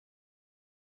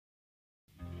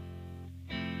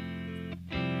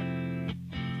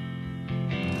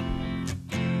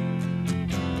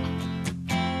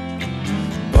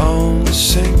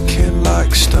sinking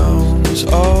like stones,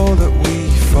 all that we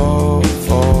fall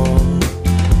for.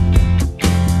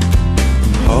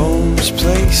 Homes,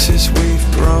 places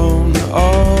we've grown,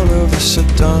 all of us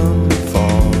are done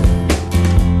for.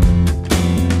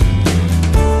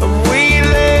 And we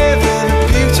live in a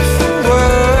beautiful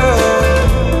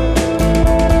world.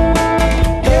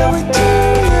 Yeah, we do,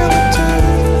 yeah, we do.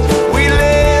 We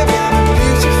live in a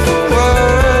beautiful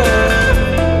world.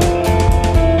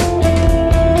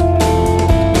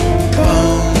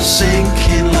 Bones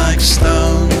sinking like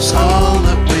stones, all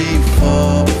that we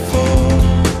fall for.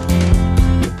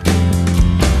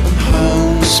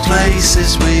 Homes,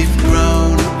 places we've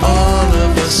grown, all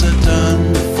of us are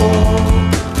done for.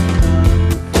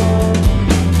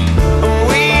 And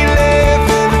we live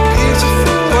in a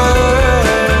beautiful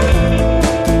world.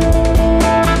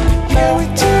 Yeah, we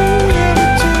do, yeah, we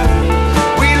do.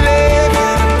 We live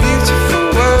in a beautiful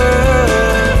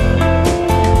world.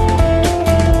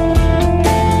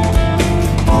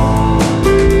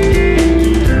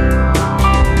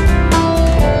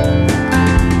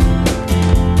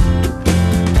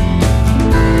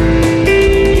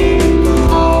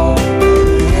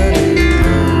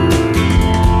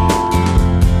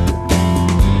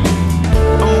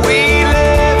 And we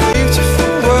live in a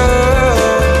beautiful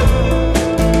world.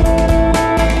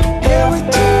 Yeah, we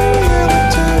do, yeah, we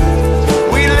do.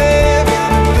 We live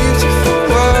in a beautiful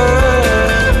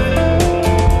world.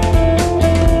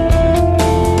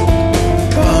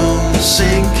 Bones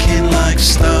sinking like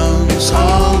stones,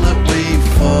 all that we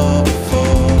fall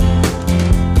for.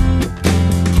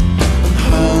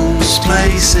 Homes,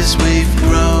 places we've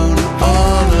grown,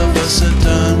 all of us are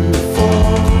done